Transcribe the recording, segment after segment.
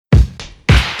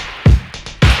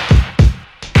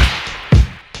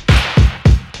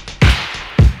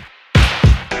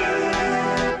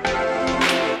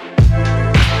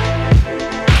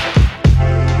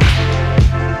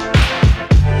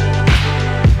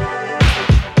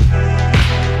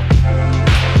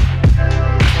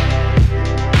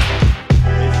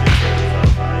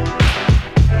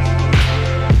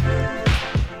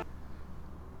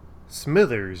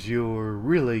Smithers, you're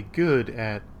really good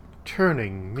at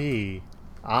turning me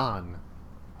on.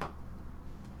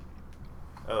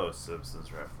 Oh, Simpsons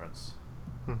reference.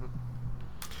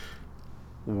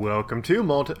 Welcome to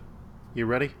Multi... You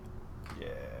ready?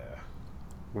 Yeah.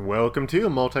 Welcome to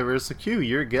Multiverse Q,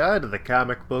 your guide to the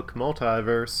comic book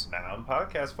multiverse. Now in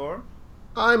podcast form.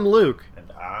 I'm Luke,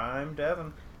 And I'm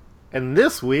Devin. and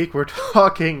this week we're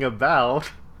talking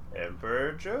about...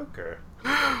 Emperor Joker.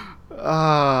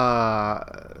 Uh...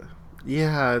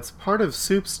 Yeah, it's part of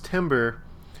Soup's Timber.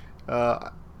 I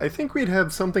think we'd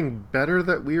had something better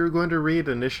that we were going to read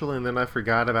initially, and then I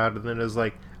forgot about it, and then it was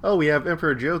like, oh, we have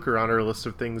Emperor Joker on our list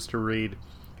of things to read.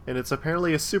 And it's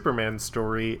apparently a Superman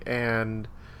story, and...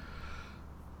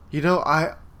 You know,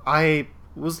 I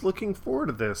was looking forward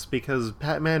to this, because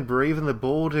Batman Brave and the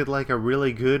Bold did, like, a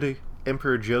really good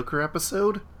Emperor Joker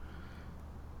episode.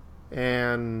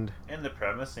 And... And the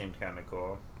premise seemed kind of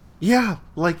cool. yeah,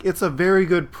 like, it's a very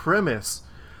good premise.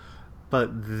 But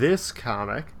this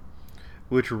comic,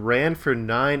 which ran for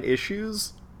 9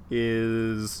 issues,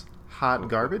 is hot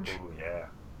garbage. Ooh, yeah.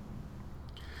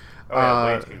 Oh,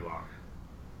 yeah, way too long.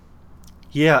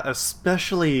 Yeah,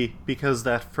 especially because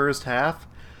that first half,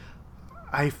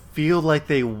 I feel like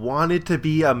they wanted to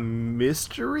be a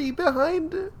mystery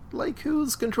behind it, like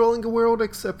who's controlling the world,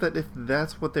 except that if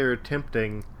that's what they're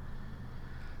attempting,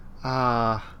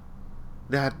 that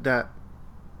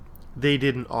they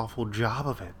did an awful job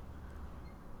of it.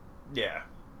 Yeah.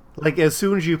 Like, as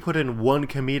soon as you put in one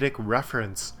comedic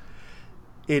reference,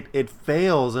 it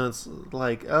fails, and it's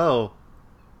like, oh,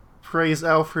 praise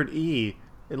Alfred E.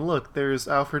 And look, there's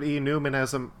Alfred E. Newman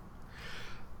as a...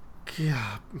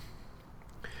 yeah.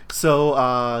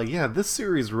 So, yeah, this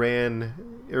series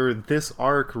ran, or this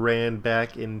arc ran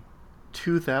back in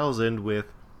 2000 with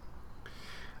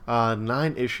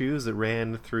 9 issues. It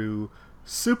ran through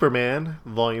Superman,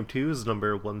 Volume 2's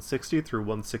number 160 through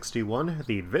 161,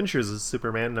 The Adventures of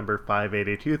Superman, number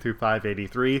 582 through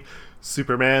 583,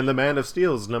 Superman the Man of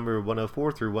Steel's number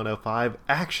 104 through 105,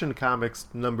 Action Comics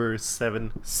number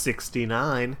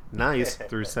 769, nice,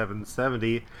 through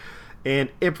 770,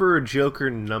 and Emperor Joker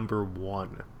number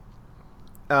 1.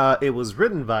 It was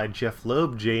written by Jeff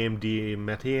Loeb, JMD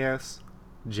Matthias,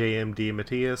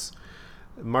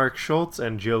 Mark Schultz,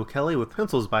 and Joe Kelly, with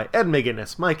pencils by Ed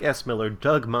McGuinness, Mike S. Miller,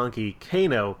 Doug Monkey,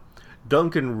 Kano,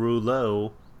 Duncan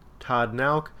Rouleau, Todd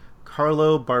Nauk,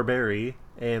 Carlo Barberi,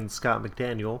 and Scott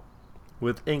McDaniel,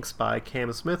 with inks by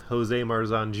Cam Smith, Jose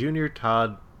Marzan Jr.,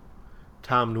 Tom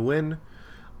Nguyen,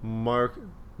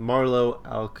 Marlo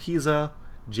Alquiza,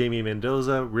 Jamie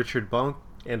Mendoza, Richard Bonk,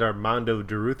 and Armando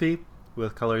Duruthi,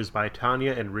 with colors by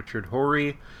Tanya and Richard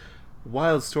Horry,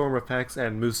 Wildstorm Effects,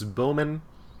 and Moose Bowman,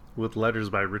 with letters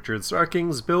by Richard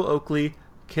Starkings, Bill Oakley,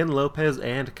 Ken Lopez,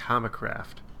 and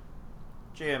Comicraft.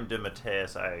 J.M.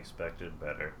 DeMatteis, I expected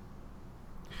better.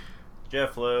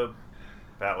 Jeff Loeb,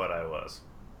 about what I was.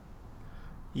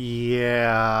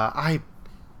 Yeah,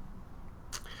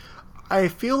 I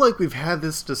feel like we've had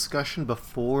this discussion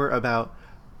before about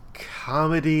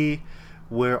comedy,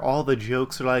 where all the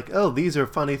jokes are like, oh, these are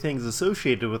funny things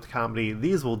associated with comedy,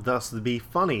 these will thus be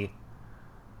funny.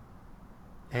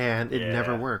 And it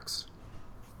never works.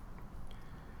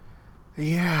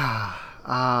 Yeah.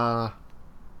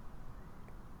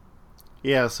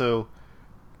 Yeah, so...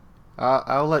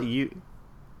 I'll let you...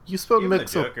 You spelled Even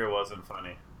Mixel... the Joker wasn't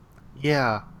funny.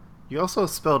 Yeah. You also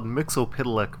spelled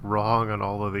Mixelpidlick wrong on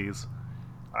all of these.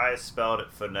 I spelled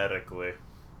it phonetically.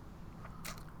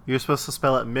 You're supposed to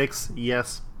spell it Mix,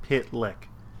 yes, Pitlick.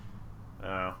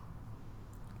 Oh.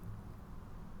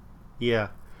 Yeah.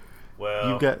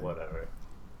 Well, whatever.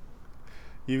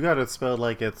 You got it spelled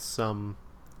like it's some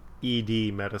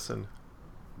ED medicine.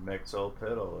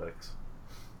 Mixelpidlix.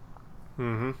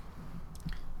 Mm-hmm.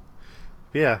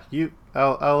 Yeah,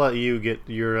 I'll let you get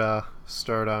your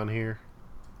start on here.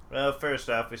 Well, first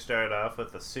off, we started off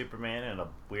with a Superman in a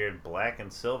weird black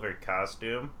and silver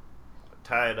costume,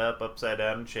 tied up, upside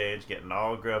down, and changed, getting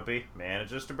all grumpy,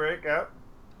 manages to break out.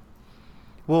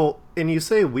 Well, and you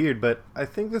say weird, but I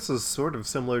think this is sort of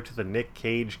similar to the Nick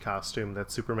Cage costume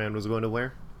that Superman was going to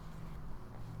wear.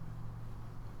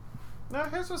 No,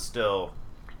 his was still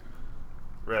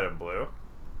red and blue.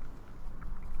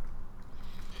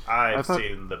 I've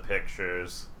seen the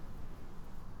pictures.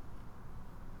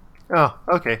 Oh,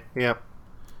 okay, yeah.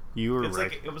 You were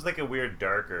right. It was like a weird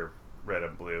darker red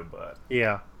and blue, but...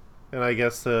 yeah. And I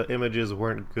guess the images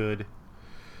weren't good.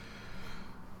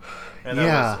 And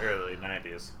that was early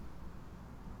 90s.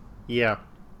 Yeah.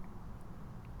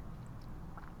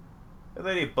 And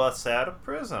then he busts out of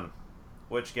prison.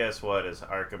 Which, guess what, is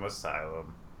Arkham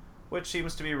Asylum. which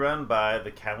seems to be run by the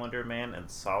Calendar Man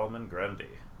and Solomon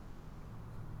Grundy.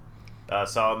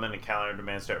 Solomon and Calendar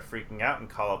Man start freaking out and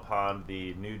call upon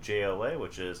the new JLA,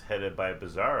 which is headed by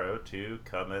Bizarro, to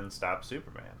come and stop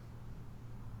Superman.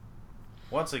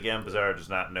 Once again, Bizarro does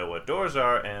not know what doors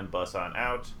are and busts on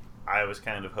out. I was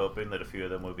kind of hoping that a few of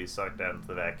them would be sucked out into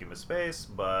the vacuum of space,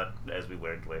 but as we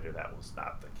learned later, that was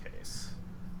not the case.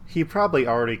 He probably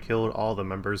already killed all the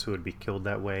members who would be killed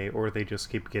that way, or they just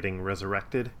keep getting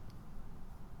resurrected.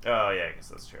 Oh, yeah, I guess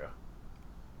that's true.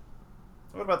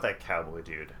 What about that cowboy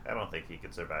dude? I don't think he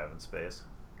could survive in space.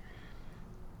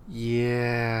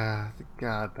 Yeah,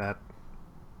 God,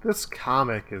 this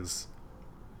comic is...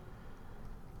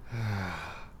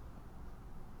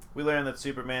 We learn that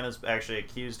Superman is actually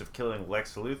accused of killing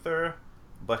Lex Luthor,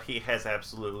 but he has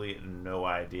absolutely no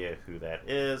idea who that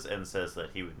is and says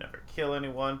that he would never kill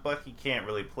anyone, but he can't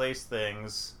really place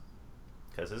things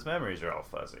because his memories are all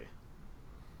fuzzy.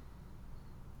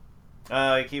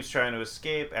 He keeps trying to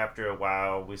escape. After a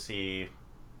while, we see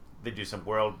they do some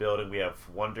world building. We have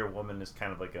Wonder Woman is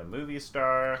kind of like a movie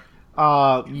star.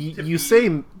 You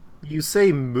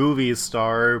say movie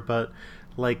star, but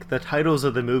like the titles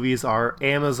of the movies are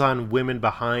Amazon Women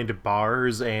Behind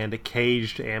Bars and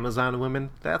Caged Amazon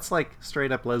Women. That's like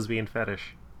straight up lesbian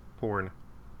fetish porn.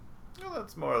 Well,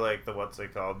 that's more like the what's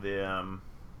it called, the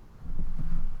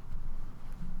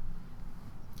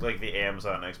like the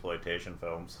Amazon exploitation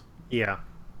films. Yeah.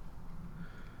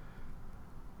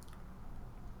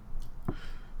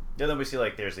 And then we see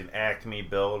like there's an Acme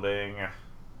building.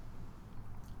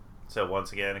 So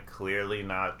once again, clearly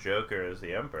not Joker as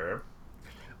the Emperor.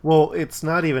 Well, it's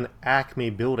not even Acme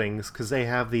buildings because they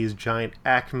have these giant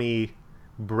Acme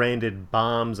branded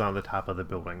bombs on the top of the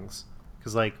buildings.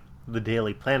 Because like the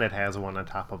Daily Planet has one on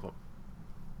top of them.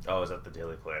 Oh, is that the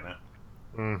Daily Planet?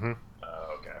 Mm-hmm.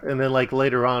 Oh, okay. And then like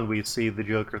later on we see the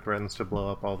Joker threatens to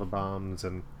blow up all the bombs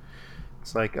and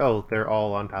it's like, oh, they're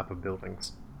all on top of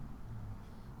buildings.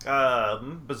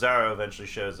 Bizarro eventually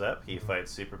shows up. He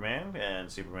fights Superman, and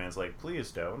Superman's like,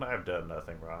 please don't, I've done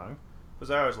nothing wrong.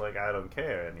 Bizarro's like, I don't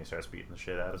care, and he starts beating the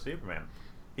shit out of Superman.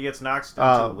 He gets knocked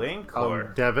into Lane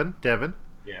Core. Devin?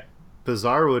 Yeah.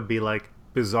 Bizarro would be like,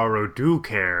 Bizarro do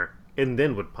care, and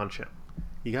then would punch him.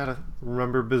 You gotta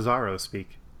remember Bizarro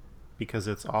speak, because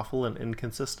it's awful and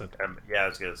inconsistent. Yeah, I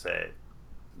was gonna say,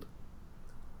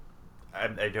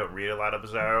 I don't read a lot of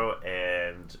Bizarro,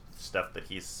 and stuff that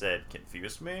he said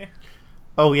confused me.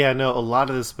 Oh yeah, no, a lot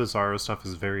of this Bizarro stuff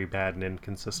is very bad and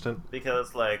inconsistent.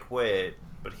 Because, like, wait,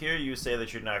 but here you say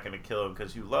that you're not going to kill him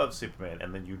because you love Superman,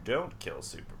 and then you don't kill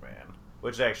Superman.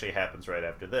 Which actually happens right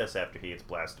after this, after he gets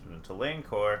blasted into Lane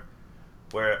Core,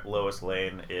 where Lois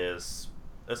Lane is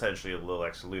essentially a little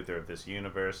Lex Luthor of this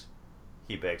universe.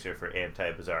 He begs her for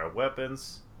anti-Bizarro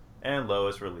weapons, and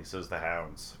Lois releases the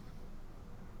Hounds.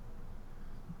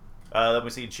 Then we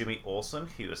see Jimmy Olsen.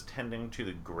 He was tending to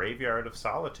the Graveyard of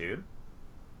Solitude.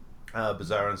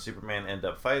 Bizarro and Superman end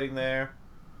up fighting there,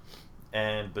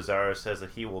 and Bizarro says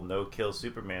that he will no-kill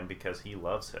Superman because he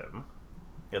loves him,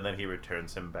 and then he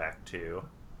returns him back to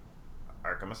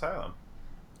Arkham Asylum.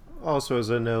 Also, as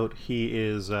a note, he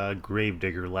is a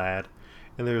Gravedigger lad,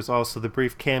 and there's also the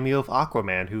brief cameo of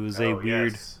Aquaman, who is a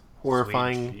weird,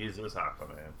 horrifying Sweet Jesus,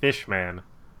 Aquaman. fish man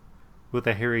with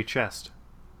a hairy chest.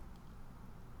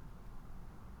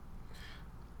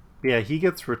 Yeah, he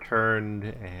gets returned,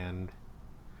 and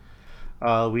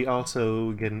we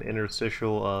also get an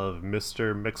interstitial of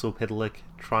Mr. Mxyzptlk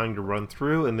trying to run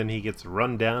through, and then he gets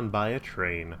run down by a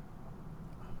train.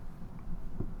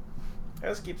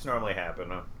 As keeps normally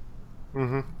happening.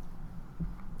 Mm-hmm.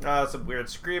 Some weird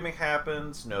screaming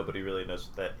happens. Nobody really knows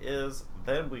what that is.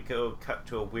 Then we cut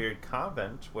to a weird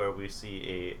convent where we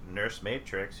see a nurse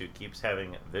Matrix who keeps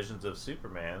having visions of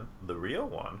Superman, the real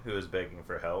one, who is begging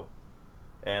for help.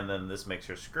 And then this makes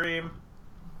her scream.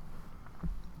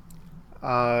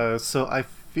 So I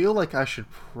feel like I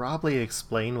should probably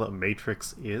explain what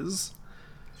Matrix is.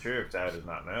 Sure, because I did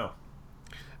not know.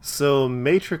 So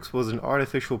Matrix was an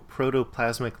artificial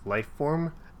protoplasmic life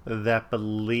form that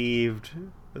believed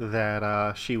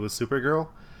that she was Supergirl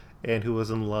and who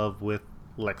was in love with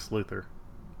Lex Luthor.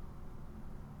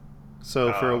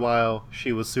 So for a while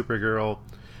she was Supergirl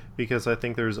because I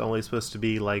think there was only supposed to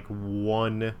be like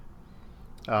one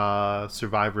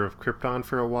survivor of Krypton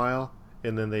for a while,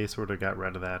 and then they sort of got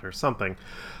rid of that or something.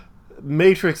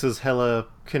 Matrix is hella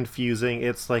confusing.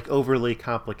 It's like overly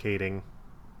complicating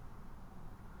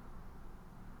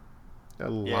a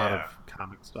lot of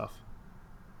comic stuff.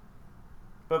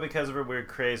 But because of her weird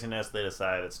craziness, they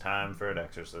decide it's time for an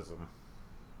exorcism.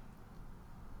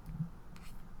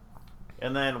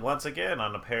 And then once again,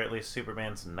 on apparently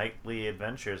Superman's nightly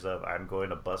adventures of I'm going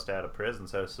to bust out of prison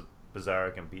so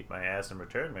Bizarro can beat my ass and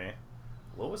return me,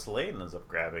 Lois Lane ends up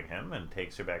grabbing him and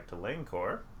takes her back to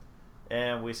LanCorp.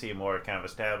 And we see more kind of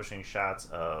establishing shots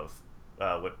of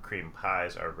whipped cream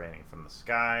pies are raining from the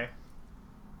sky.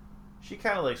 She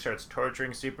kind of like starts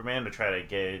torturing Superman to try to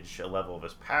gauge a level of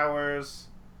his powers.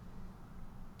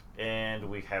 And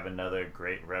we have another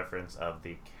great reference of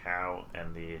the cow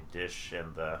and the dish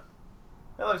and the...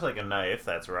 That looks like a knife.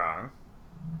 That's wrong.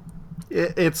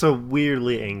 It's a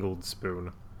weirdly angled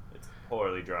spoon. It's a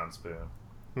poorly drawn spoon.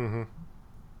 Mm-hmm.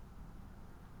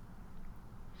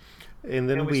 And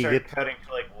then we start get cutting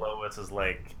to like Lois is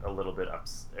like a little bit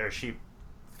or she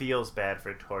feels bad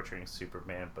for torturing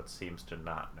Superman, but seems to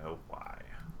not know why.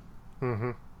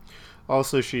 Mm-hmm.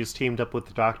 Also, she's teamed up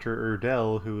with Dr.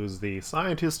 Erdell, who is the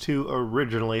scientist who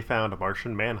originally found a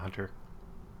Martian Manhunter.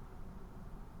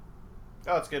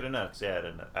 Oh, it's good enough. Yeah,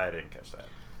 I didn't catch that.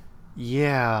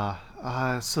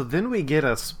 Yeah. So then we get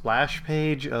a splash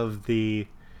page of the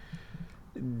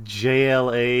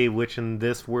JLA, which in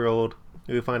this world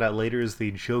we find out later is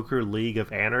the Joker League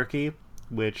of Anarchy,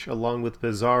 which, along with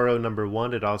Bizarro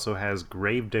 #1, it also has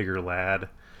Gravedigger Lad,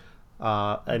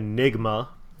 Enigma,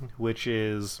 which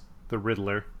is the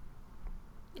Riddler,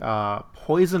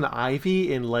 Poison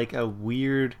Ivy in like a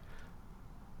weird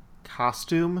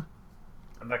costume.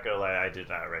 I'm not gonna lie, I did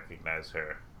not recognize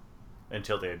her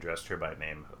until they addressed her by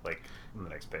name, like, in the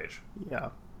next page. Yeah.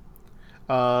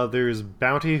 There's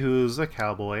Bounty, who's a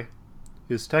cowboy,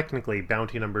 who's technically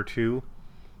Bounty #2.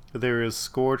 There is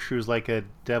Scorch, who's like a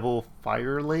devil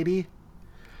fire lady.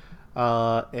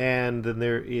 And then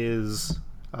there is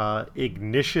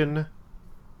Ignition,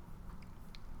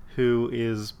 who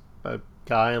is a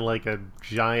guy in like a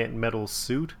giant metal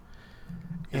suit.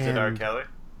 Is it R. Kelly?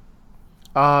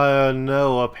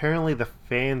 No. Apparently the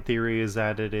fan theory is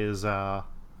that it is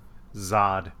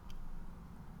Zod.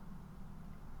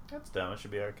 That's dumb. It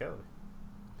should be R. Kelly.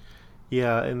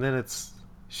 Yeah, and then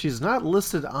she's not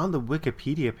listed on the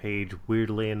Wikipedia page,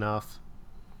 weirdly enough.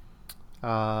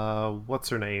 What's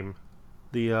her name?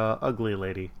 The ugly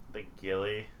lady. The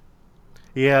Gilly?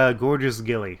 Yeah, Gorgeous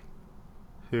Gilly.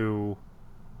 Who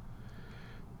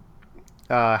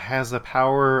has the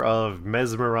power of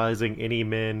mesmerizing any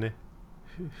men,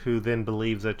 who then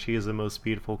believes that she is the most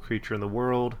beautiful creature in the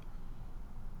world.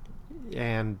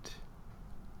 And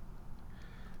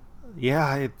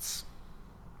yeah, it's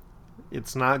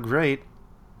not great.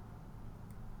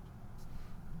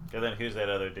 And then who's that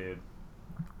other dude?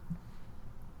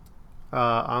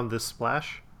 On this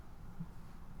splash?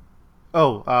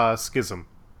 Oh, Schism,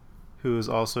 who is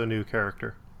also a new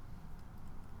character.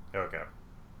 Okay.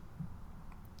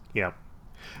 Yeah.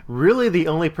 Really, the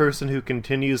only person who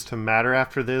continues to matter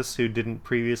after this, who didn't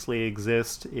previously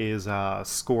exist, is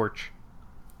Scorch.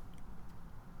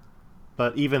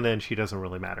 But even then, she doesn't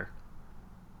really matter.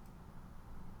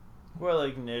 Well,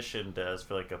 Ignition does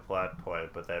for like a plot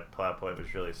point, but that plot point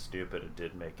was really stupid. It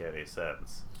didn't make any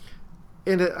sense.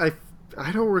 And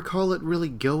I don't recall it really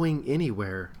going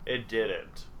anywhere. It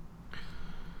didn't.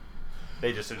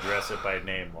 They just address it by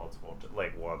name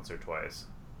like once or twice.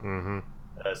 Mm-hmm.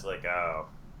 I was like, oh.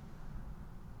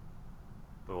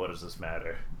 But what does this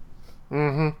matter?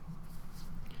 Mm-hmm.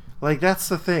 Like, that's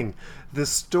the thing. The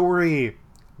story...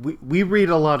 We read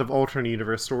a lot of alternate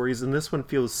universe stories, and this one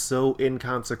feels so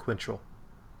inconsequential.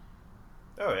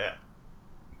 Oh, yeah.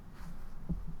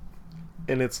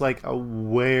 And it's, like,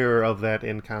 aware of that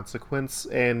inconsequence,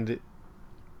 and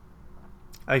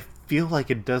I feel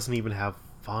like it doesn't even have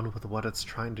fun with what it's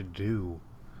trying to do.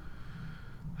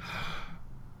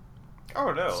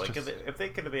 Oh, no. It's like, just... if they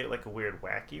could have made, like, a weird,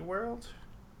 wacky world,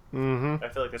 Mm-hmm. I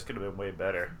feel like this could have been way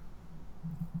better.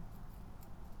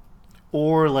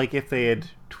 Or, like, if they had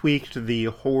tweaked the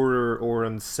horror or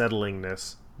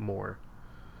unsettlingness more.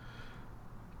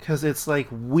 Because it's, like,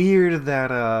 weird that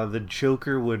the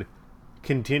Joker would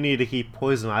continue to keep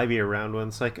Poison Ivy around when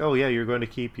it's like, oh, yeah, you're going to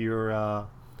keep your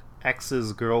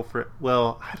ex's girlfriend.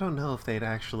 Well, I don't know if they'd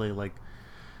actually, like,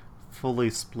 fully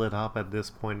split up at this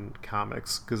point in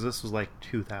comics, because this was, like,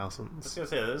 2000s. I was going to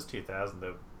say, this is 2000,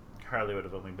 though. Harley would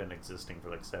have only been existing for,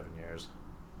 like, 7 years.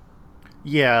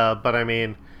 Yeah, but I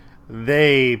mean...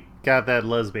 They got that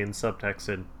lesbian subtext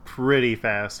in pretty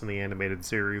fast in the animated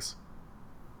series.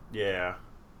 Yeah.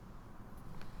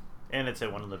 And it's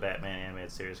in one of the Batman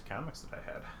animated series comics that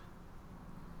I had.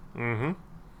 Mm-hmm.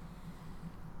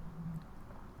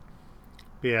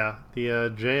 Yeah, the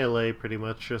JLA pretty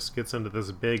much just gets into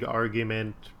this big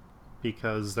argument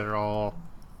because they're all,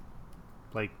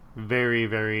 like, very,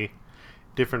 very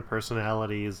different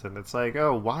personalities, and it's like,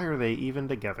 oh, why are they even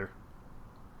together?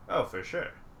 Oh, for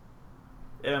sure.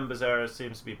 And Bizarro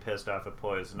seems to be pissed off at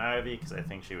Poison Ivy because I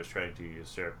think she was trying to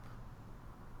usurp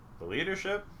the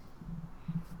leadership.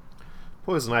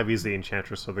 Poison Ivy's the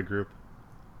enchantress of the group.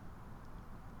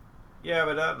 Yeah,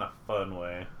 but not in a fun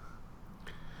way.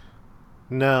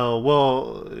 No,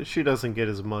 well, she doesn't get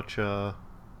as much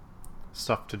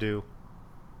stuff to do.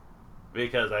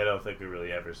 Because I don't think we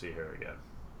really ever see her again.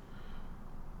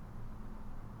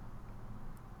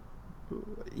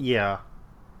 Yeah.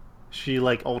 She,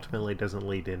 like, ultimately doesn't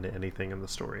lead into anything in the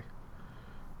story.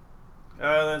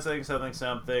 Then saying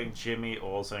something, Jimmy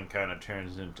Olsen kind of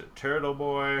turns into Turtle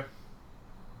Boy.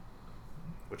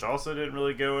 Which also didn't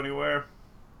really go anywhere.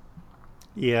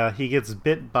 Yeah, he gets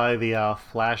bit by the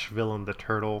Flash villain, the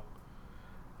Turtle.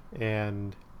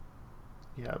 And,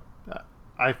 yeah,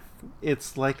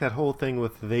 it's like that whole thing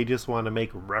with they just want to make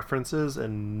references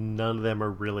and none of them are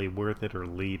really worth it or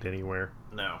lead anywhere.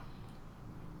 No.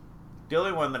 The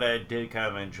only one that I did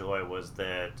kind of enjoy was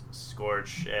that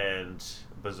Scorch and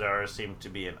Bizarro seem to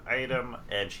be an item,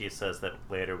 and she says that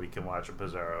later we can watch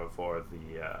Bizarro for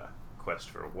the quest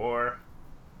for war.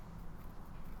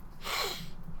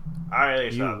 I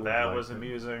really thought that was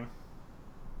amusing.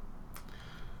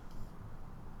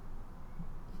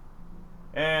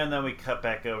 And then we cut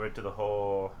back over to the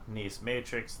whole Niece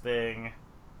Matrix thing,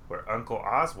 where Uncle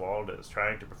Oswald is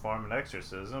trying to perform an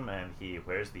exorcism, and he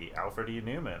wears the Alfred E.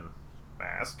 Newman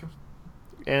mask.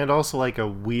 And also, like, a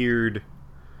weird,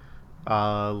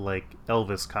 like,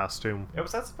 Elvis costume. Yeah,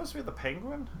 was that supposed to be the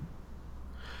Penguin?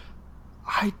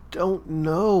 I don't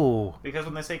know. Because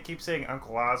when they keep saying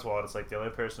Uncle Oswald, it's like the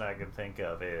only person I can think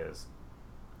of is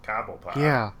Cobblepot.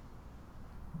 Yeah.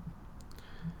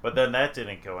 But then that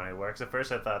didn't go anywhere. Because at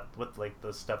first I thought, with like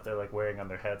the stuff they're like wearing on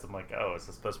their heads, I'm like, oh, is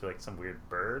this supposed to be like some weird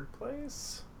bird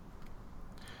place?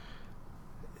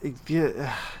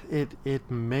 It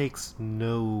makes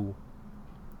no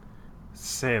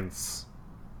sense.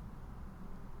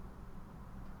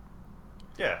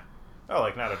 Yeah. Oh,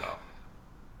 like not at all.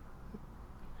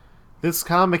 This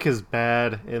comic is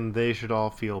bad, and they should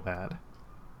all feel bad.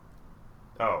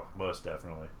 Oh, most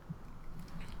definitely.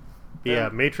 Yeah,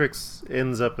 Matrix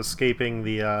ends up escaping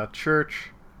the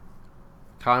church,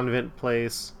 convent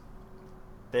place.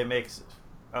 They make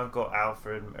Uncle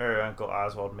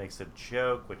Oswald makes a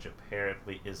joke, which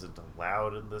apparently isn't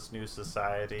allowed in this new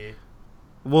society.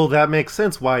 Well, that makes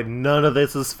sense why none of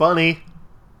this is funny.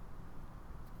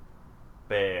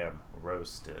 Bam,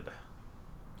 roasted.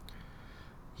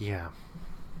 Yeah.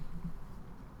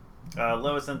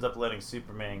 Lois ends up letting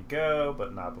Superman go,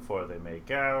 but not before they make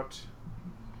out.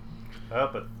 Oh,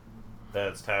 but then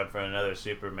it's time for another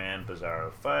Superman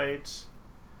Bizarro fight.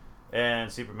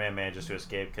 And Superman manages to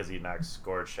escape because he knocks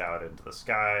Scorch out into the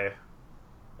sky.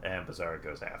 And Bizarro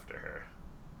goes after her.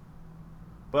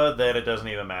 But then it doesn't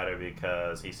even matter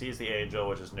because he sees the angel,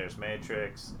 which is Nurse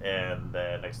Matrix. And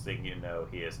then next thing you know,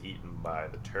 he is eaten by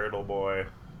the Turtle Boy.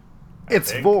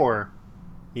 It's Vor.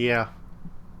 Yeah.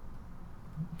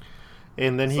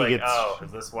 And then he gets... oh,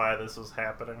 is this why this was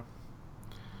happening?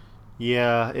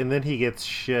 Yeah, and then he gets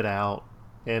shit out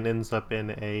and ends up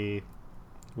in a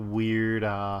weird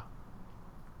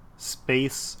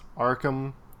space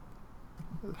Arkham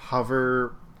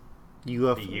hover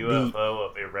UFO. The UFO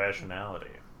of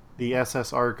irrationality. The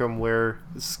SS Arkham where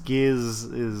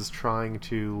Skiz is trying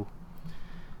to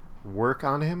work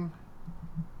on him.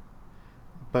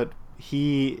 But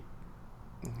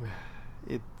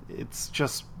it's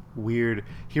just weird.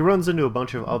 He runs into a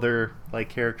bunch of other like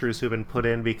characters who've been put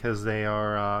in because they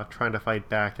are trying to fight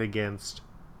back against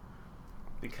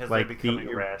because like, they're becoming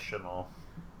irrational.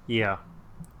 Yeah.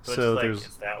 So like,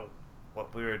 is that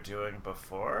what we were doing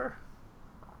before?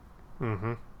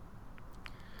 Mm-hmm.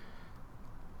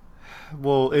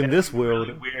 Well, in this world,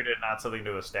 really weird and not something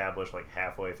to establish like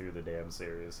halfway through the damn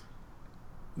series.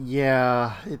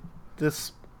 Yeah,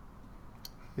 it's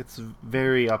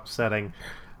very upsetting.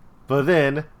 But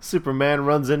then Superman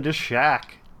runs into Shaq.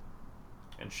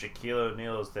 And Shaquille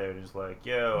O'Neal is there and he's like,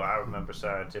 yo, I remember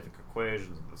scientific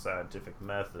equations and the scientific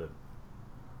method.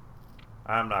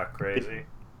 I'm not crazy.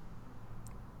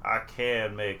 I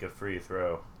can make a free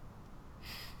throw.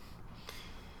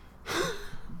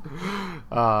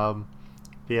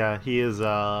 Yeah, he is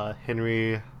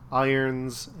Henry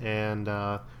Irons and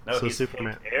no, so he's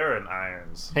Superman. Hank Aaron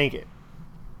Irons. Hank.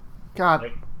 God,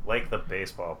 like the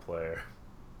baseball player.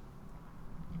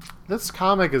 This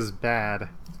comic is bad.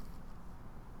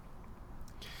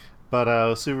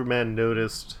 But Superman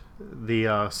noticed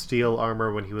the steel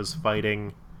armor when he was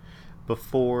fighting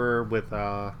before with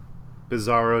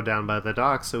Bizarro down by the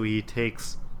dock, so he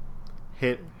takes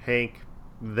Hank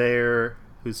there,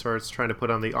 who starts trying to put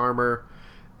on the armor,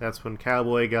 That's when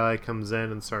Cowboy Guy comes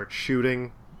in and starts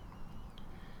shooting,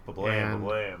 Ba-blam, and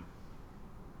ba-blam.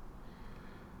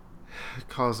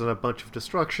 causing a bunch of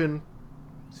destruction.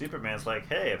 Superman's like,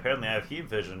 hey, apparently I have heat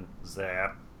vision.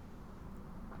 Zap.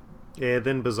 And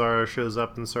then Bizarro shows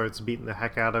up and starts beating the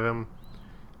heck out of him.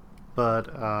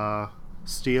 But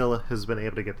Steel has been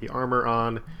able to get the armor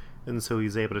on, and so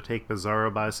he's able to take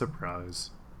Bizarro by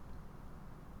surprise.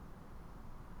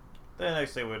 The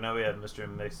next thing we know, we have Mr.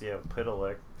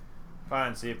 Mxyzptlk.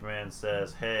 Finds Superman,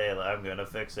 says, hey, I'm gonna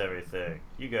fix everything.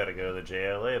 You gotta go to the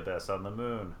JLA base on the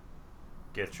moon.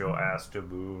 Get your ass to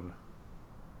moon.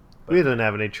 But We don't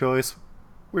have any choice.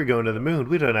 We're going to the moon.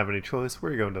 We don't have any choice.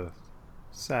 We're going to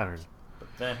Saturn.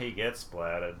 then he gets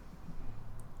splatted.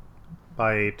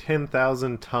 By a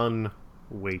 10,000-ton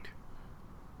weight.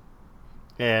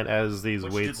 And as these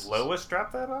Which, weights... did Lois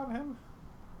drop that on him?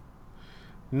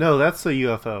 No, that's a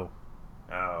UFO.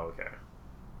 Oh, okay.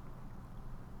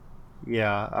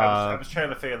 Yeah. I was trying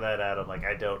to figure that out. I'm like,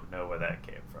 I don't know where that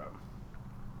came from.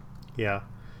 Yeah.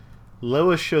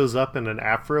 Lois shows up in an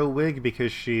afro wig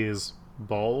because she is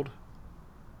bald.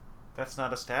 That's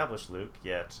not established, Luke,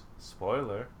 yet.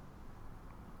 Spoiler.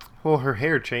 Well, her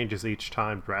hair changes each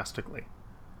time drastically.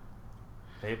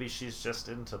 Maybe she's just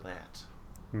into that.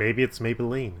 Maybe it's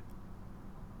Maybelline.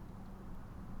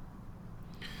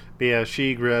 But yeah,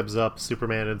 she grabs up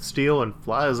Superman and Steel and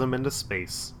flies them into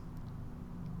space.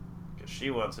 Because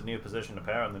she wants a new position of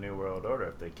power in the New World Order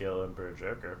if they kill Emperor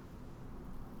Joker.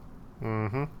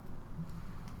 Mm-hmm.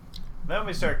 Then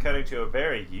we start cutting to a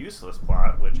very useless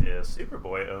plot, which is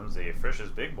Superboy owns the Frisch's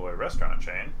Big Boy restaurant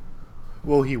chain.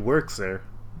 Well, he works there.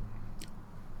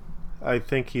 I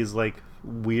think he's like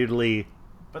weirdly...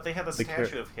 But they have a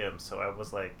statue of him, so I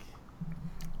was like...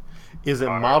 Is it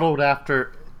modeled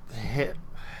after...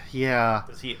 Yeah.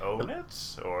 Does he own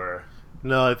it? Or...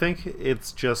 No, I think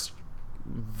it's just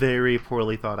very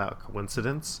poorly thought out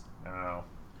coincidence. Oh.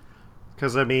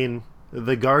 Because, I mean,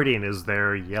 the Guardian is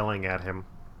there yelling at him.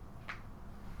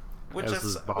 Which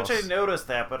boss. I noticed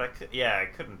that, but I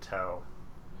couldn't tell.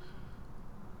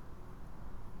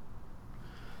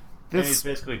 And he's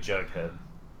basically Jughead.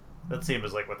 That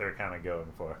seems like what they're kind of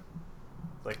going for.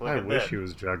 Like, look I at wish that. he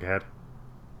was Jughead.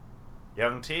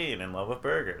 Young teen in love with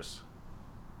burgers.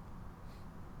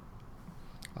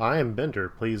 I am Bender.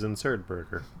 Please insert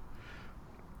burger.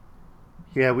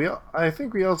 Yeah, I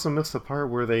think we also missed the part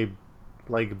where they,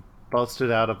 like,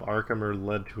 busted out of Arkham or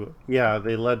led to it. Yeah,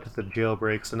 they led to the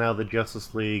jailbreak, so now the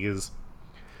Justice League is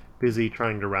busy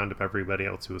trying to round up everybody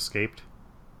else who escaped.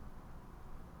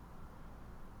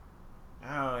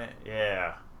 Oh,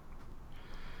 yeah.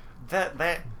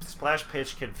 That splash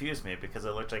page confused me because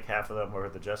it looked like half of them were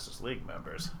the Justice League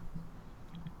members.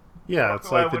 Yeah, it's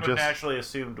who I like would have naturally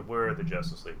assumed were the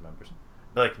Justice League members.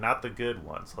 Like, not the good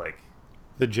ones, like...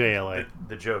 the JLA.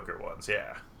 The Joker ones,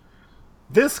 yeah.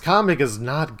 This comic is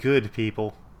not good,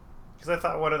 people. Because I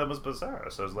thought one of them was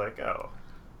Bizarro, so I was like, oh,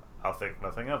 I'll think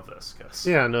nothing of this. Cause...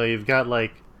 Yeah, no, you've got,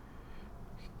 like,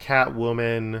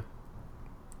 Catwoman,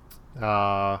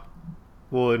 well,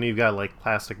 and you've got, like,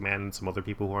 Plastic Man and some other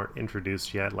people who aren't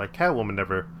introduced yet. Like, Catwoman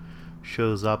never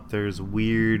shows up. There's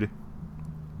weird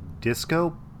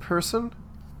disco person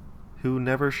who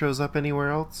never shows up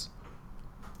anywhere else.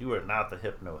 You are not the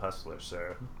Hypno Hustler,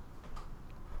 sir.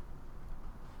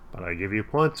 But I give you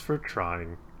points for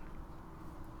trying.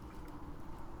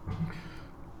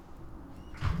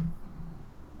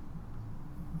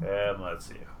 And let's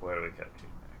see, where do we cut to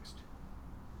next?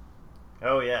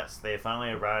 Oh yes, they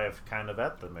finally arrive kind of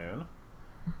at the moon.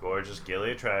 Gorgeous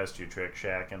Gilly tries to trick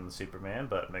Shaq and Superman,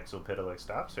 but Mxyzptlk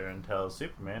stops her and tells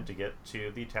Superman to get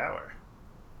to the tower.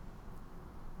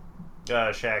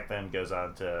 Shaq then goes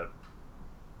on to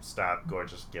stop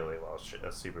Gorgeous Gilly while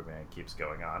Superman keeps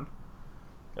going on.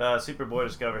 Superboy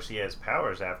discovers he has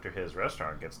powers after his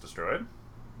restaurant gets destroyed.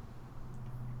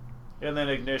 And then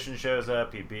Ignition shows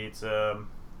up, he beats him,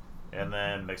 and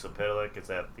then Mxyzptlk is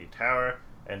at the tower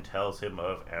and tells him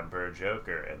of Emperor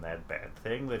Joker and that bad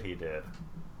thing that he did.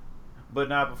 But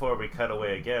not before we cut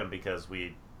away again, because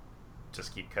we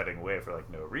just keep cutting away for like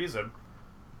no reason.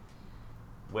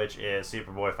 Which is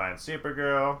Superboy finds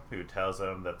Supergirl, who tells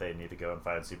him that they need to go and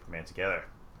find Superman together.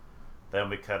 Then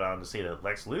we cut on to see that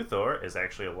Lex Luthor is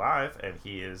actually alive, and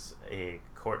he is a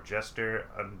court jester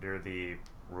under the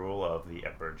rule of the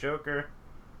Emperor Joker.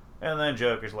 And then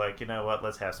Joker's like, you know what,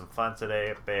 let's have some fun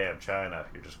today. Bam, China,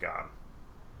 you're just gone.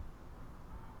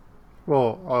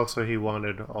 Well, also he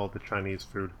wanted all the Chinese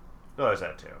food. Oh, there's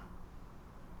that too.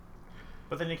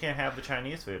 But then you can't have the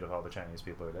Chinese food if all the Chinese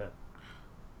people are dead.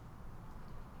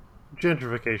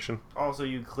 Gentrification. Also,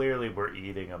 you clearly were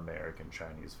eating American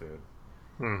Chinese food.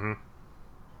 Mm-hmm.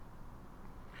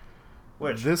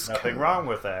 Which, nothing wrong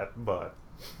with that, but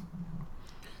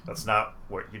that's not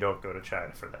what you don't go to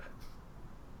China for that.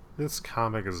 This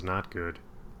comic is not good.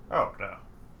 Oh, no.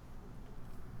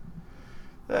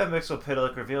 Then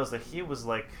Mxyzptlk reveals that he was,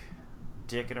 like,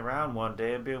 dicking around one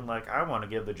day and being like, I want to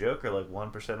give the Joker, like,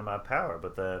 1% of my power,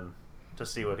 but then, to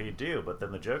see what he'd do, but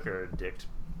then the Joker dicked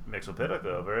Mxyzptlk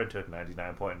over and took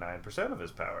 99.9% of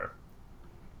his power.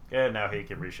 And now he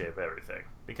can reshape everything.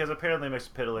 Because apparently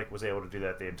Mxyzptlk was able to do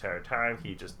that the entire time,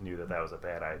 he just knew that that was a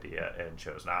bad idea and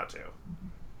chose not to.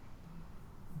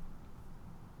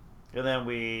 And then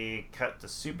we cut to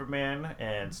Superman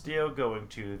and Steel going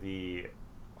to the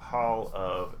Hall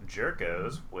of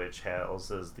Jerkos, which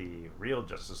houses the real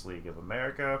Justice League of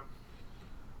America.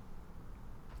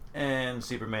 And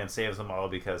Superman saves them all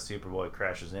because Superboy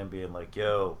crashes in being like,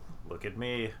 yo, look at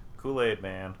me, Kool-Aid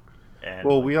Man. And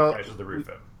crashes the roof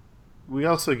in. We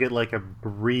also get like a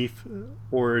brief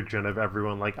origin of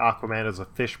everyone. Like Aquaman is a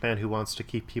fishman who wants to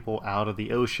keep people out of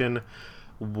the ocean.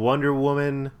 Wonder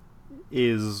Woman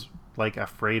is like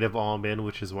afraid of all men,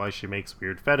 which is why she makes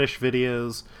weird fetish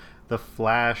videos. The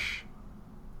Flash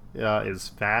is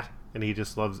fat and he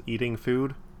just loves eating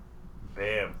food.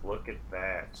 Bam! Look at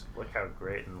that! Look how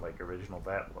great and like original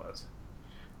that was.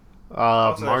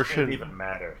 Also, Martian that shouldn't even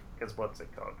matter because what's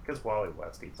it called? Because Wally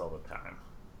West eats all the time.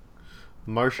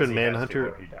 Martian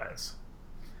Manhunter. He dies.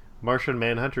 Martian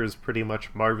Manhunter is pretty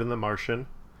much Marvin the Martian.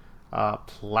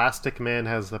 Plastic Man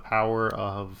has the power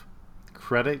of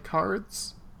credit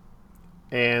cards,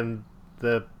 and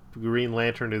the Green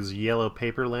Lantern is Yellow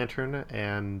Paper Lantern.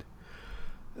 And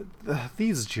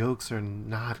these jokes are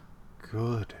not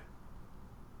good.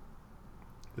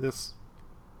 This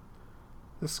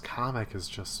comic is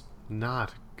just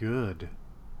not good.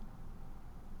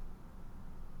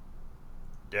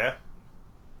 Yeah.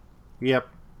 Yep.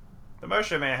 The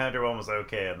Martian Manhunter one was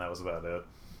okay, and that was about it.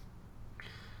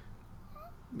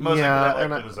 Mostly because I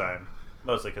like the design.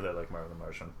 Mostly because I like Marvin the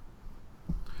Martian.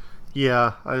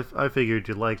 Yeah, I figured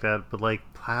you'd like that, but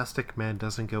like Plastic Man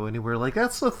doesn't go anywhere. Like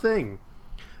that's the thing.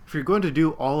 If you're going to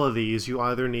do all of these, you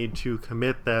either need to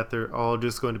commit that they're all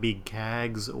just going to be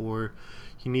gags, or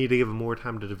you need to give them more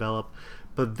time to develop.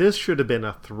 But this should have been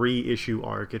a 3-issue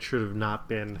arc. It should have not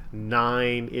been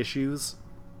 9 issues.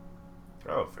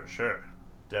 Oh, for sure.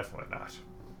 Definitely not.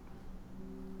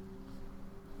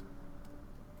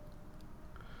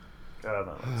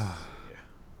 Let's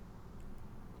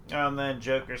see. And then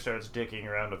Joker starts dicking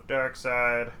around with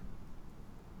Darkseid.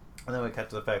 And then we cut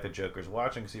to the fact that Joker's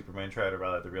watching Superman try to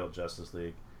rally the real Justice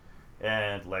League.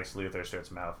 And Lex Luthor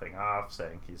starts mouthing off,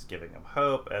 saying he's giving him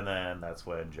hope. And then that's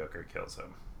when Joker kills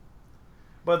him.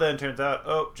 But then it turns out,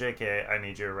 oh, JK, I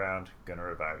need you around. Gonna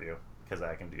revive you. Because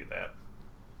I can do that.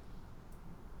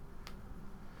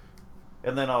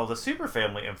 And then all the Super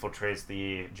Family infiltrates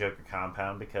the Joker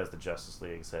compound because the Justice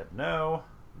League said no.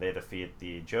 They defeat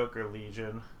the Joker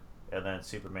Legion. And then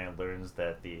Superman learns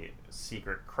that the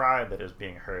secret cry that is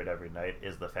being heard every night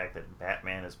is the fact that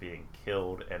Batman is being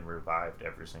killed and revived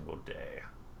every single day.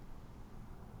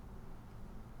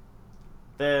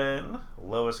 Then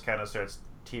Lois kind of starts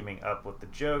teaming up with the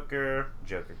Joker.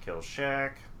 Joker kills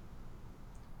Shaq.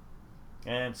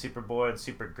 And Superboy and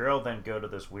Supergirl then go to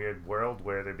this weird world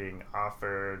where they're being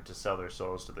offered to sell their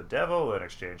souls to the devil. In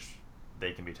exchange,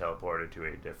 they can be teleported to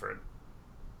a different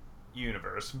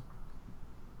universe.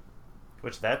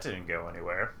 Which that didn't go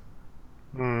anywhere.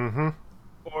 Mm-hmm.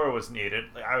 Or was needed.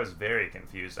 I was very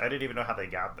confused. I didn't even know how they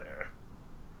got there.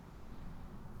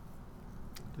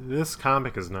 This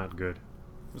comic is not good.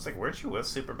 It was like, weren't you with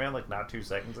Superman like not 2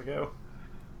 seconds ago?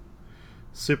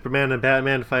 Superman and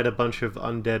Batman fight a bunch of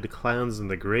undead clowns in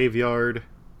the graveyard.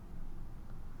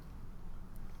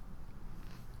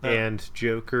 And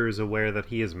Joker is aware that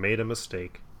he has made a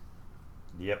mistake.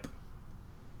 Yep.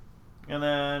 And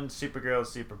then Supergirl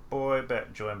and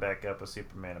Superboy join back up with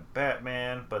Superman and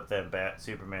Batman, but then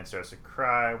Superman starts to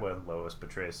cry when Lois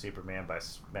betrays Superman by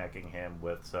smacking him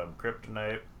with some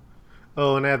kryptonite.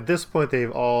 Oh, and at this point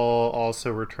they've all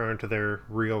also returned to their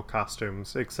real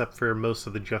costumes, except for most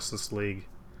of the Justice League.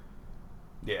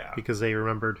 Yeah. Because they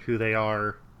remembered who they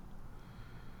are.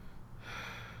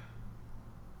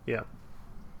 Yeah.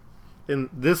 And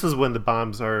this is when the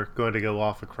bombs are going to go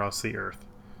off across the Earth.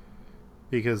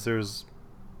 Because there's,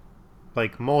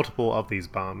 like, multiple of these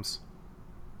bombs.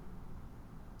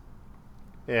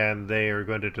 And they are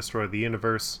going to destroy the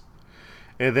universe.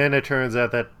 And then it turns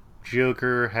out that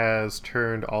Joker has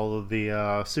turned all of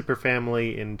the Super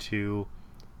Family into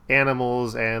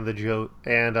animals, and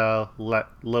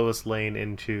Lois Lane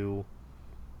into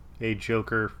a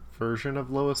Joker version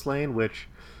of Lois Lane, which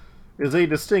is a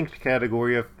distinct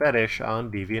category of fetish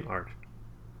on DeviantArt.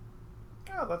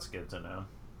 oh, that's good to know.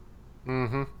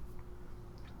 Mm-hmm.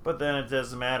 But then it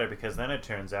doesn't matter because then it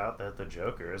turns out that the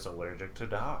Joker is allergic to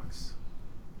dogs.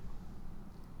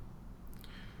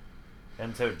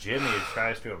 And so Jimmy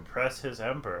tries to impress his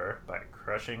emperor by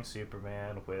crushing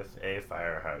Superman with a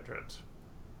fire hydrant.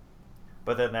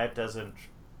 But then that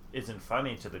isn't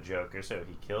funny to the Joker, so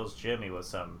he kills Jimmy with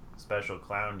some special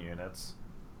clown units,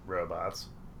 robots.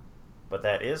 But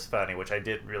that is funny, which I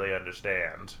didn't really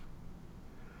understand.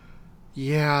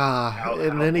 Yeah,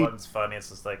 and How then one's funny, it's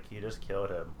just like you just killed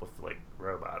him with like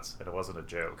robots, and it wasn't a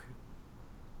joke.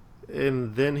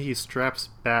 he straps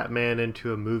Batman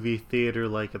into a movie theater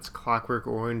like it's Clockwork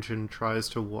Orange and tries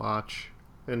to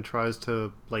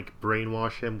like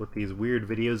brainwash him with these weird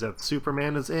videos that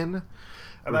Superman is in,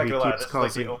 I'm where not he gonna lie, keeps this is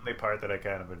like the causing. only part that I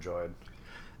kind of enjoyed.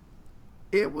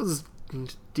 It was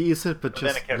decent, but But then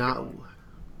it just kept not. going.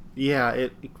 Yeah,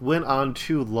 it went on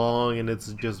too long, and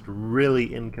it's just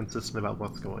really inconsistent about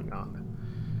what's going on.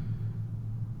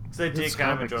 So I This did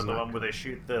kind of comic enjoy is the not one where good. they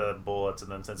shoot the bullets,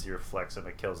 and then since he reflects them,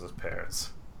 it kills his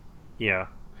parents. Yeah,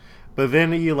 but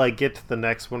then you like get to the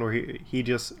next one where he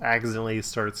just accidentally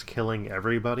starts killing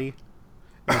everybody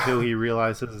until he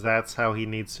realizes that's how he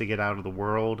needs to get out of the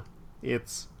world.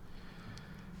 It's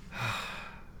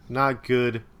not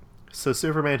good. So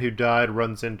Superman who died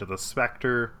runs into the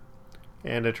Spectre,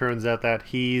 and it turns out that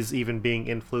he's even being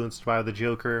influenced by the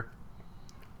Joker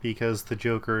because the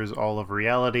Joker is all of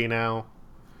reality now.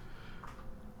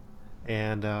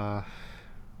 And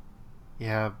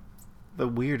yeah, the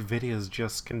weird videos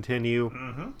just continue.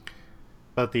 Mm-hmm.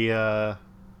 But the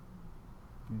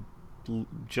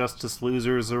Justice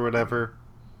Losers or whatever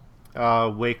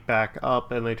wake back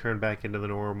up and they turn back into the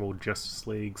normal Justice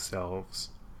League selves.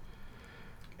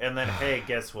 And then, hey,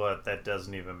 guess what? That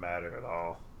doesn't even matter at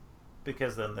all.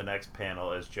 Because then the next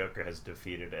panel is Joker has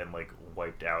defeated and, like,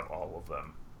 wiped out all of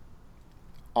them.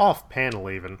 Off panel,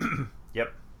 even.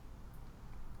 Yep.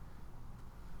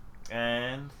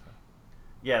 And,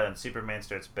 yeah, then Superman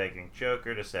starts begging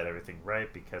Joker to set everything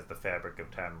right because the fabric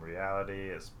of time and reality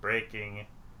is breaking.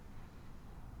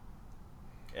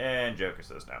 And Joker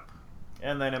says no.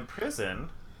 And then in prison,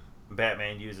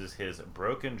 Batman uses his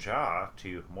broken jaw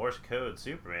to Morse code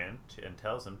Superman and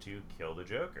tells him to kill the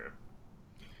Joker.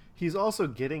 He's also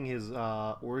getting his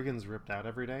organs ripped out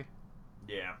every day.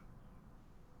 Yeah.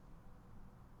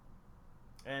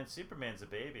 And Superman's a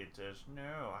baby. It says,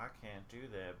 no, I can't do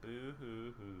that. Boo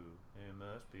hoo hoo. There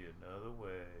must be another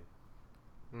way.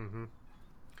 Mm-hmm.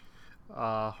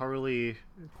 Harley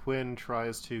Quinn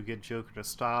tries to get Joker to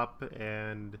stop,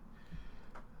 and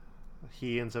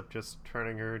he ends up just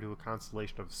turning her into a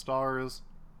constellation of stars.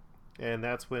 And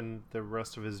that's when the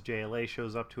rest of his JLA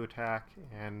shows up to attack,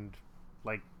 and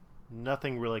like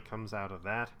nothing really comes out of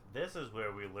that. This is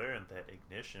where we learn that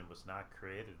Ignition was not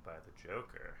created by the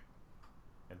Joker.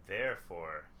 And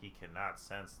therefore, he cannot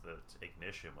sense that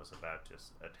Ignition was about to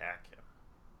attack him.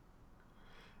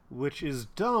 Which is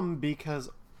dumb because,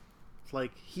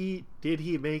 like, he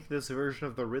make this version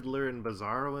of the Riddler and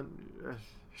Bizarro and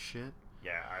shit.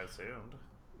 Yeah, I assumed.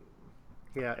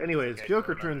 Yeah. Anyways, Like,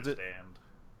 Joker turns it. understand.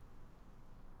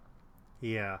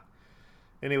 Yeah.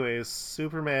 Anyways,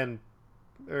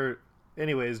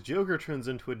 Joker turns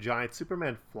into a giant.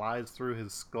 Superman flies through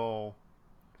his skull.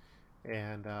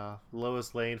 And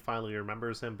Lois Lane finally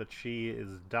remembers him, but she is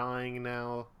dying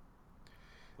now.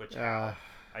 Which, I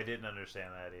didn't understand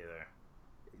that either.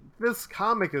 This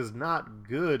comic is not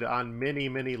good on many,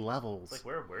 many levels. It's like,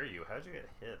 where were you? How'd you get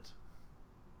hit?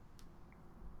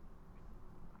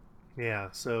 Yeah,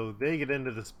 so they get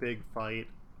into this big fight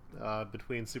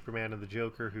between Superman and the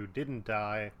Joker, who didn't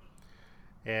die.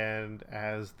 And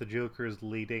as the Joker is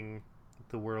leading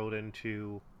the world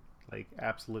into, like,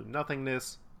 absolute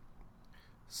nothingness,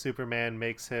 Superman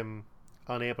makes him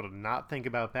unable to not think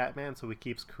about Batman, so he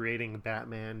keeps creating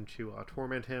Batman to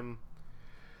torment him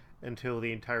until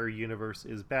the entire universe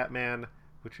is Batman,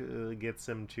 which gets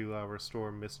him to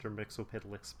restore Mr.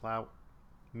 Mxyzptlk's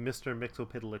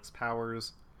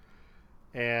powers.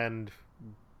 And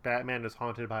Batman is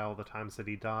haunted by all the times that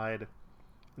he died.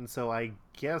 And so I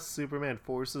guess Superman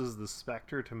forces the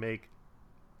Spectre to make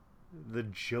the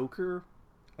Joker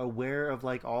aware of,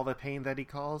 like, all the pain that he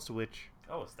caused, which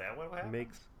Oh, is that what happened?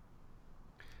 makes...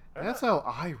 That's how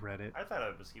I read it. I thought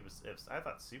I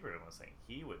thought Superman was saying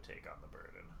he would take on the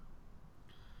burden.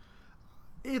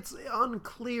 It's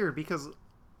unclear because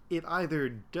it either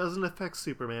doesn't affect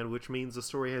Superman, which means the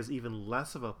story has even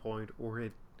less of a point, or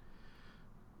it...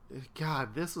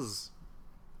 God, this is...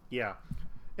 Yeah.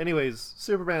 Anyways,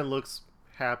 Superman looks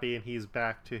happy and he's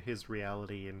back to his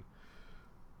reality, and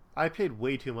I paid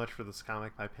way too much for this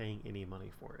comic by paying any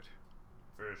money for it.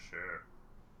 For sure.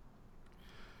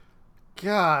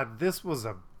 God, this was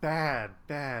a bad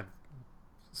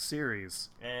series.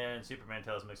 And Superman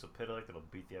tells Mxyzptlk that he'll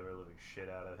beat the ever-living shit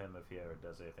out of him if he ever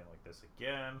does anything like this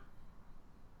again.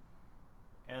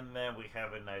 And then we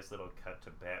have a nice little cut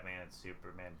to Batman and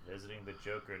Superman visiting the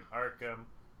Joker in Arkham,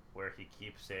 where he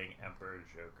keeps saying Emperor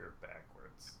Joker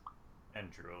backwards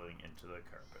and drooling into the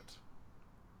carpet.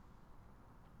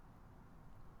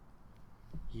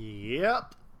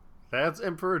 Yep, that's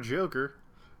Emperor Joker.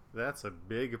 That's a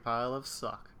big pile of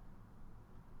suck.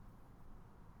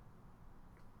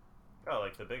 Oh,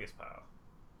 like the biggest pile.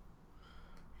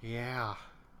 Yeah,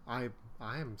 I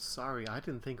am sorry. I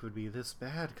didn't think it would be this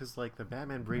bad because, like, the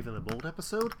Batman Brave and the Bold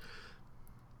episode,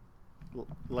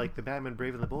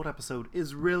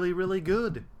 is really, really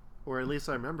good, or at least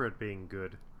I remember it being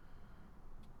good.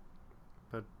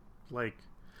 But, like,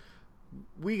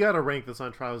 we gotta rank this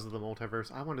on Trials of the Multiverse.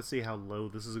 I want to see how low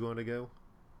this is going to go.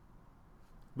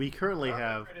 We currently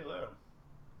have pretty low.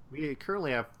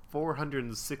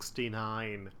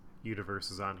 469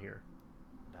 universes on here.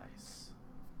 Nice.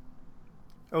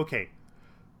 Okay.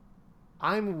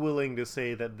 I'm willing to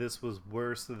say that this was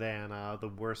worse than the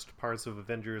worst parts of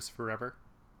Avengers Forever.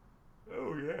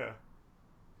 Oh, yeah.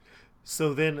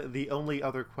 So then the only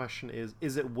other question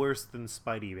is it worse than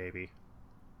Spidey Baby?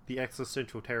 The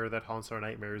existential terror that haunts our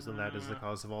nightmares and that is the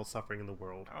cause of all suffering in the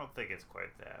world. I don't think it's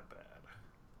quite that bad.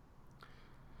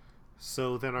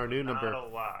 So then our new number... Not a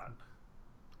lot.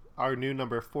 Our new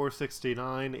number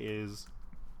 469 is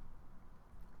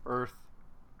Earth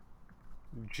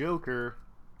Joker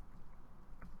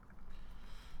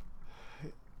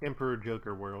Emperor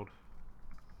Joker World.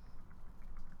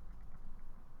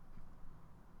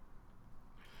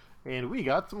 And we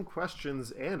got some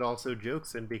questions and also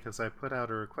jokes in because I put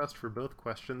out a request for both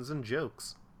questions and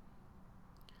jokes.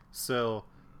 So,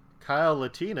 Kyle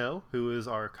Latino, who is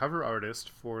our cover artist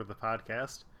for the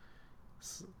podcast,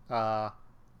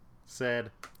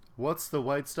 said, "What's the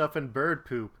white stuff in bird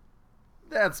poop?"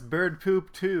 That's bird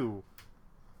poop too.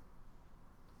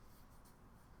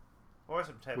 Or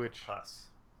some type of pus.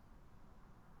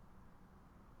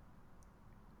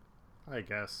 I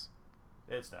guess.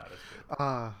 It's not as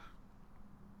good.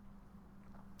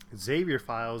 Xavier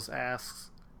Files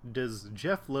asks, does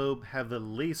Jeff Loeb have the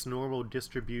least normal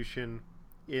distribution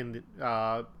in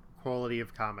quality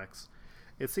of comics?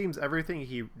 It seems everything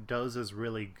he does is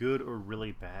really good or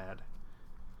really bad.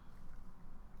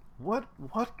 What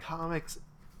comics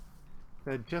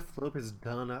that Jeff Loeb has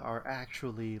done are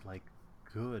actually, like,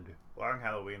 good? Long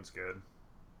Halloween's good.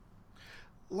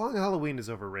 Long Halloween is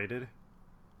overrated.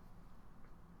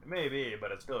 It may be,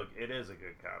 but it is a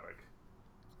good comic.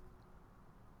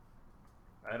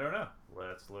 I don't know.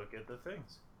 Let's look at the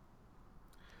things.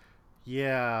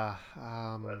 Yeah.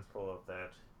 Let's pull up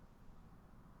that.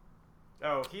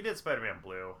 Oh, he did Spider-Man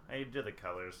Blue. And he did the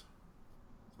colors.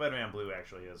 Spider-Man Blue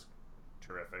actually is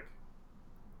terrific.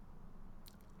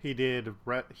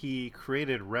 He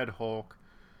created Red Hulk.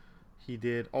 He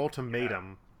did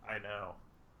Ultimatum. Yeah, I know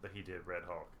that he did Red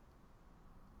Hulk.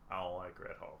 I don't like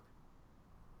Red Hulk.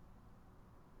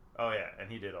 Oh yeah, and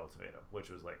he did Ultimatum,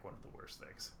 which was like one of the worst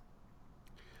things.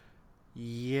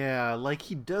 Yeah, like,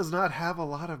 he does not have a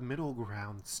lot of middle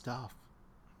ground stuff.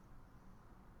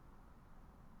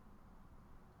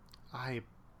 I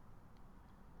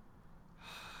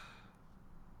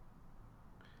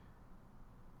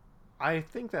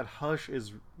think that Hush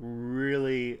is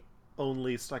really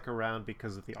only stuck around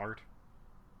because of the art.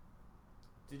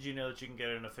 Did you know that you can get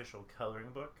an official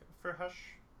coloring book for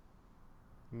Hush?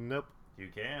 Nope. You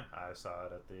can. I saw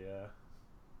it at the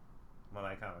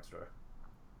One Comic Store.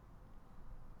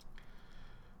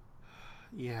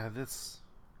 Yeah, this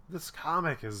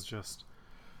comic is just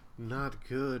not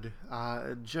good.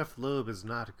 Jeff Loeb is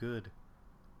not good.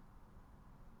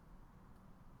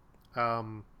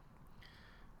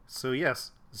 So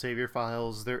yes, Xavier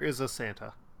Files, there is a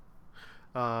Santa.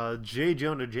 J.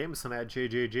 Jonah Jameson at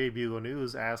JJJ Bugle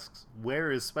News asks,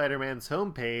 where is Spider-Man's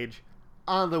homepage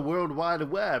on the World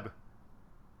Wide Web?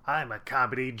 I'm a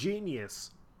comedy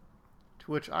genius.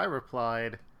 To which I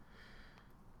replied,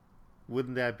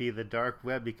 wouldn't that be the dark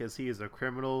web because he is a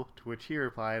criminal? To which he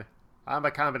replied, I'm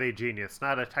a comedy genius,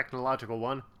 not a technological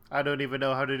one. I don't even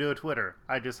know how to do a Twitter.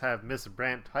 I just have Miss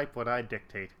Brandt type what I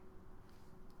dictate.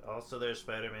 Also, there's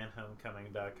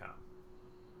SpiderManHomecoming.com.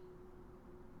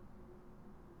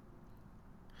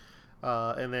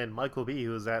 And then Michael B.,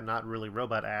 who is at Not Really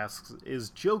Robot, asks, is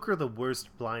Joker the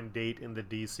worst blind date in the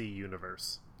DC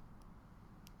universe?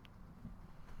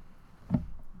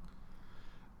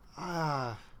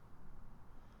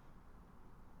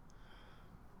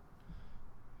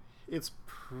 It's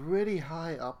pretty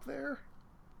high up there.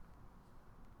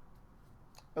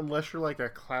 Unless you're like a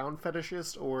clown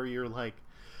fetishist or you're like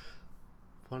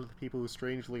one of the people who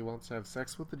strangely wants to have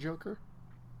sex with the Joker.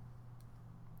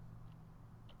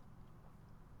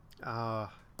 I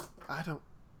don't.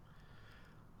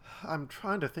 I'm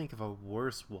trying to think of a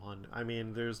worse one. I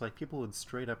mean, there's like people who would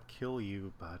straight up kill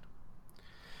you, but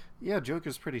yeah,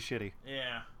 Joker's pretty shitty.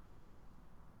 Yeah.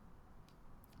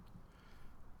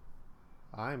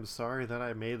 I'm sorry that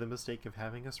I made the mistake of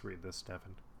having us read this,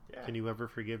 Devin. Yeah. Can you ever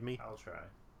forgive me? I'll try.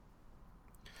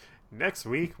 Next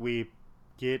week, we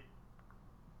get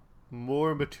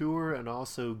more mature and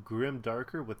also grim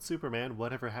darker with Superman,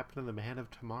 Whatever Happened to the Man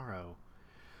of Tomorrow.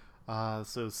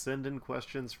 So send in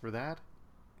questions for that.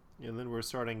 And then we're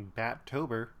starting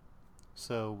Battober.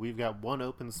 So we've got one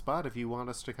open spot if you want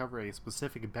us to cover a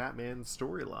specific Batman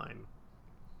storyline.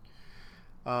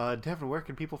 Devin, where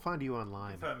can people find you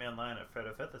online? You can find me online at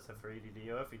FredOFett, that's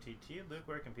FredOFett. Luke,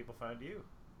 where can people find you?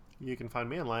 You can find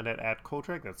me online at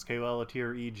Koltreg, that's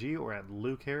KOLTREG, or at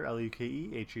Lukeher,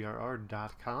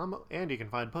 LUKEHER.com. And you can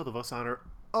find both of us on our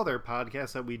other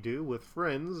podcast that we do with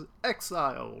friends,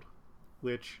 Exiled,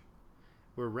 which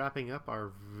we're wrapping up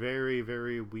our very,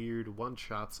 very weird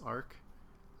one-shots arc.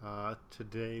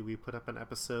 Today we put up an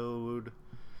episode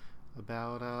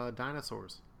about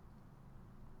dinosaurs.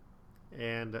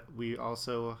 And we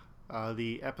also,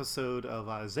 the episode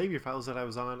of Xavier Files that I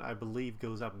was on, I believe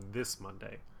goes up this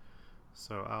Monday.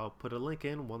 So I'll put a link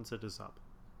in once it is up.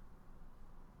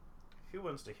 Who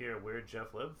wants to hear a weird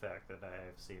Jeff Loeb fact that I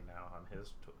have seen now on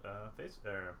his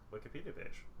Wikipedia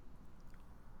page?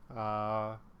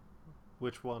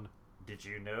 Which one? Did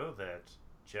you know that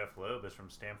Jeff Loeb is from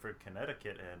Stamford,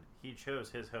 Connecticut, and he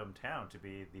chose his hometown to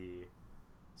be the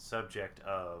subject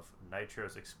of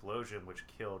Nitro's explosion, which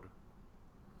killed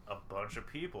a bunch of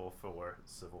people for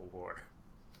Civil War?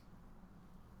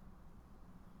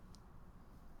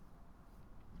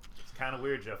 It's kind of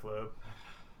weird, Jeff Loeb.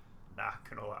 Not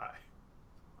gonna lie.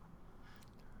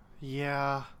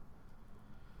 Yeah.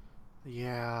 If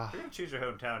you're gonna choose your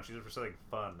hometown, choose it for something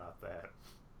fun, not that.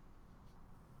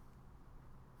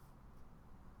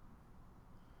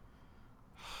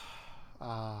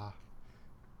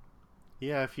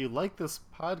 Yeah, if you like this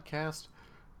podcast,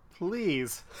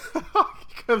 please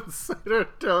consider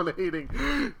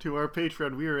donating to our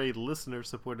Patreon. We are a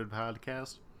listener-supported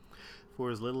podcast. For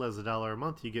as little as $1 a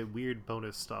month, you get weird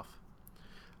bonus stuff.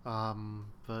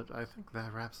 But I think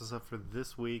that wraps us up for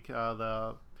this week.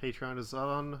 The Patreon is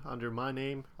on under my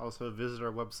name. Also visit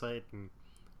our website and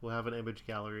we'll have an image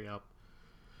gallery up.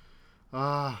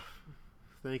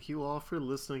 Thank you all for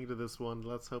listening to this one.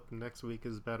 Let's hope next week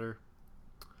is better.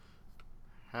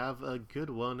 Have a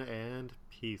good one and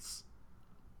peace.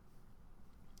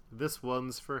 This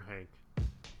one's for Hank.